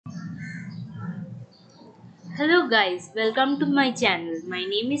Hello guys, welcome to my channel. My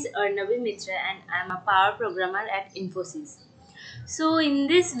name is Arnavi Mitra and I am a power programmer at Infosys. So in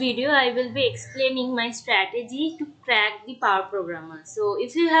this video I will be explaining my strategy to crack the power programmer. So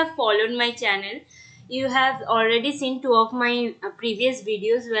if you have followed my channel, you have already seen two of my previous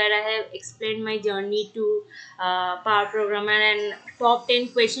videos where I have explained my journey to power programmer and top 10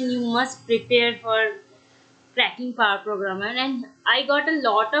 question you must prepare for cracking power programmer, and I got a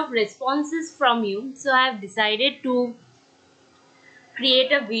lot of responses from you, so I have decided to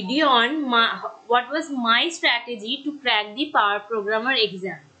create a video on what was my strategy to crack the power programmer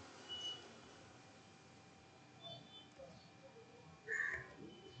exam.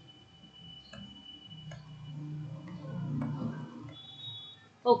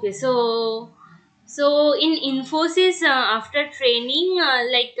 Okay, so in Infosys, after training,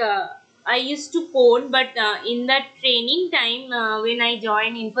 I used to code, but in that training time, when I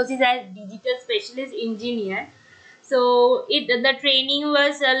joined Infosys as digital specialist engineer, so the training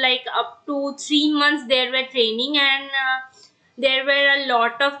was like up to 3 months there were training, and there were a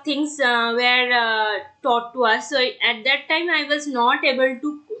lot of things were taught to us. So at that time I was not able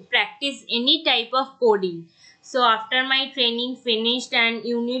to practice any type of coding. So after my training finished and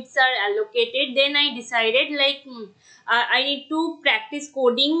units are allocated, then I decided I need to practice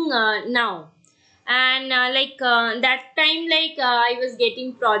coding now. And that time, I was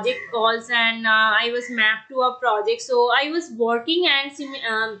getting project calls, and I was mapped to a project, so I was working and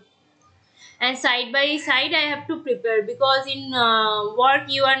side by side I have to prepare, because in work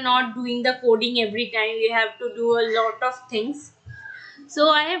you are not doing the coding every time, you have to do a lot of things. So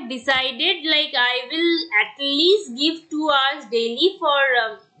I have decided I will at least give 2 hours daily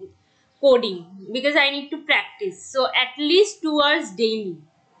for coding, because I need to practice. So at least 2 hours daily,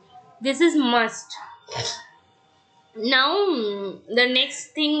 this is must. Now the next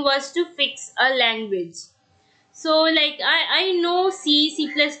thing was to fix a language. So I know C++,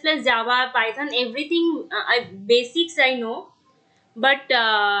 Java, Python, everything, basics I know, but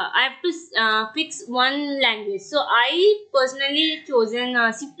I have to fix one language. So I personally chosen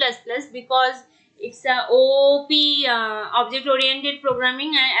C++, because it's a OOP, object oriented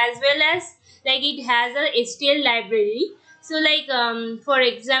programming, as well as it has a HTML library. So for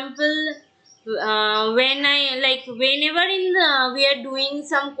example, whenever we are doing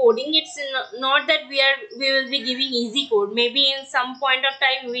some coding, it's not that we will be giving easy code. Maybe in some point of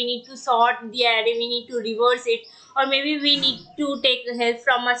time we need to sort the array, we need to reverse it, or maybe we need to take help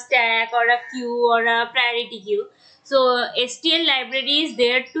from a stack or a queue or a priority queue. So HTML library is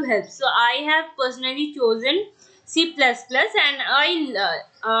there to help. So I have personally chosen C++, and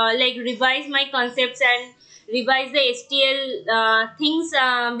I revise my concepts and revise the HTML things,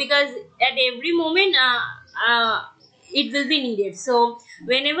 because at every moment it will be needed. So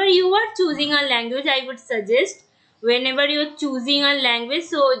whenever you are choosing a language, I would suggest, whenever you're choosing a language,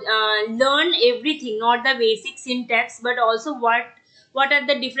 so learn everything, not the basic syntax, but also what are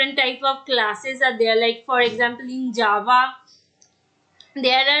the different type of classes are there. Like for example, in Java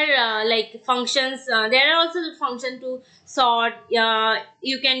there are functions, there are also function to sort,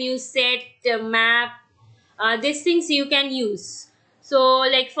 you can use set, map, these things you can use. So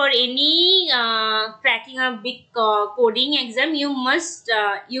for any cracking a big coding exam, you must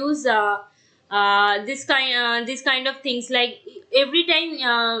use this kind of things. Like every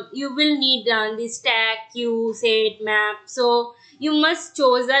time you will need this stack, queue, set, map. So you must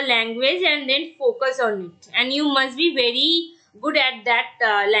choose a language and then focus on it, and you must be very good at that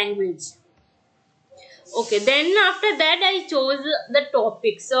language. Okay, then after that I chose the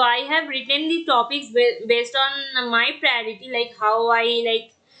topics. So I have written the topics based on my priority, like how I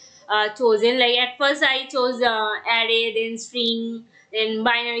chosen. Like at first I chose array, then string, then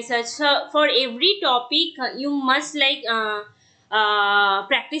binary search. So for every topic you must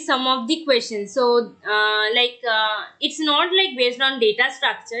practice some of the questions. So it's not like based on data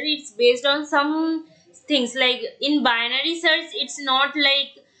structure, it's based on some things. Like in binary search, it's not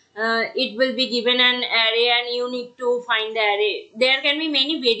like it will be given an array and you need to find the array. There can be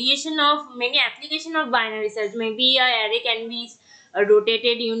many variation of many application of binary search. Maybe a array can be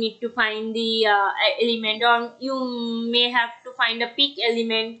rotated, you need to find the element, or you may have to find a peak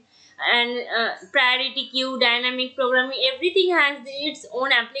element. And priority queue, dynamic programming, everything has its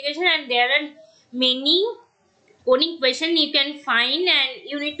own application, and there are many coding question you can find and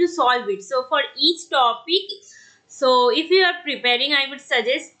you need to solve it. So for each topic, so if you are preparing, I would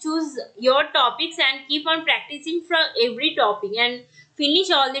suggest choose your topics and keep on practicing from every topic and finish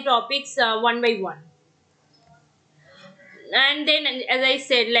all the topics one by one. And then, as I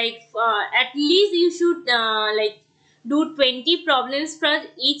said, at least you should do 20 problems for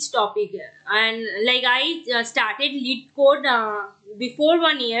each topic. And like I started lead code before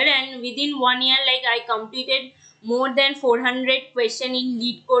 1 year, and within 1 year like I completed more than 400 question in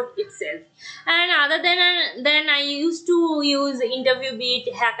lead code itself. And other than then I used to use interview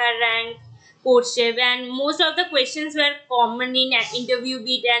beat, hacker rank, code chef, and most of the questions were common in interview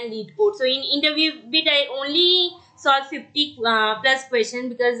beat and lead code. So in interview beat I only solved 50 plus questions,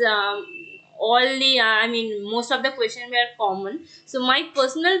 because all the I mean most of the questions were common. So my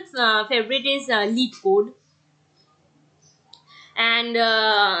personal favorite is lead code. And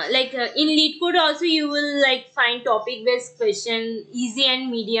in lead code also you will like find topic based question, easy and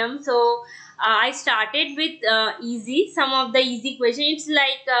medium. So I started with easy, some of the easy question, it's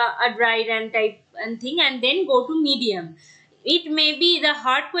like a dry run type and thing, and then go to medium. It may be the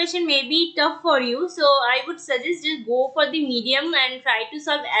hard question may be tough for you, so I would suggest just go for the medium and try to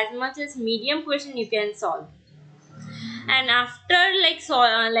solve as much as medium question you can solve. And after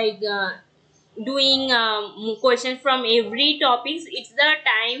doing questions from every topics, it's the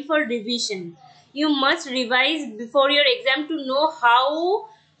time for revision. You must revise before your exam to know how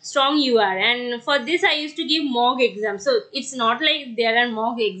strong you are. And for this I used to give mock exam. So it's not like there are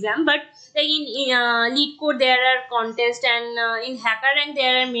mock exam, but like in lead code there are contests, and in hacker rank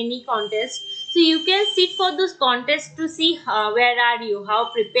there are many contests. So you can sit for those contests to see where are you,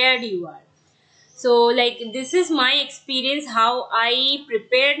 how prepared you are. So like this is my experience how I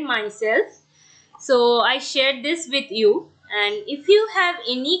prepared myself. So I shared this with you, and if you have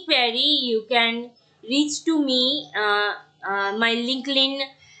any query you can reach to me. My LinkedIn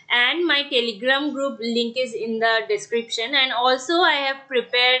and my Telegram group link is in the description, and also I have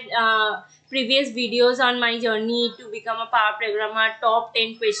prepared previous videos on my journey to become a power programmer, top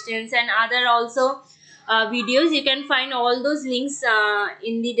 10 questions, and other also videos. You can find all those links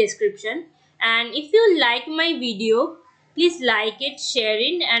in the description. And if you like my video, please like it, share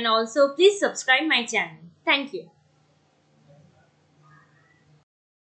it, and also please subscribe my channel. Thank you.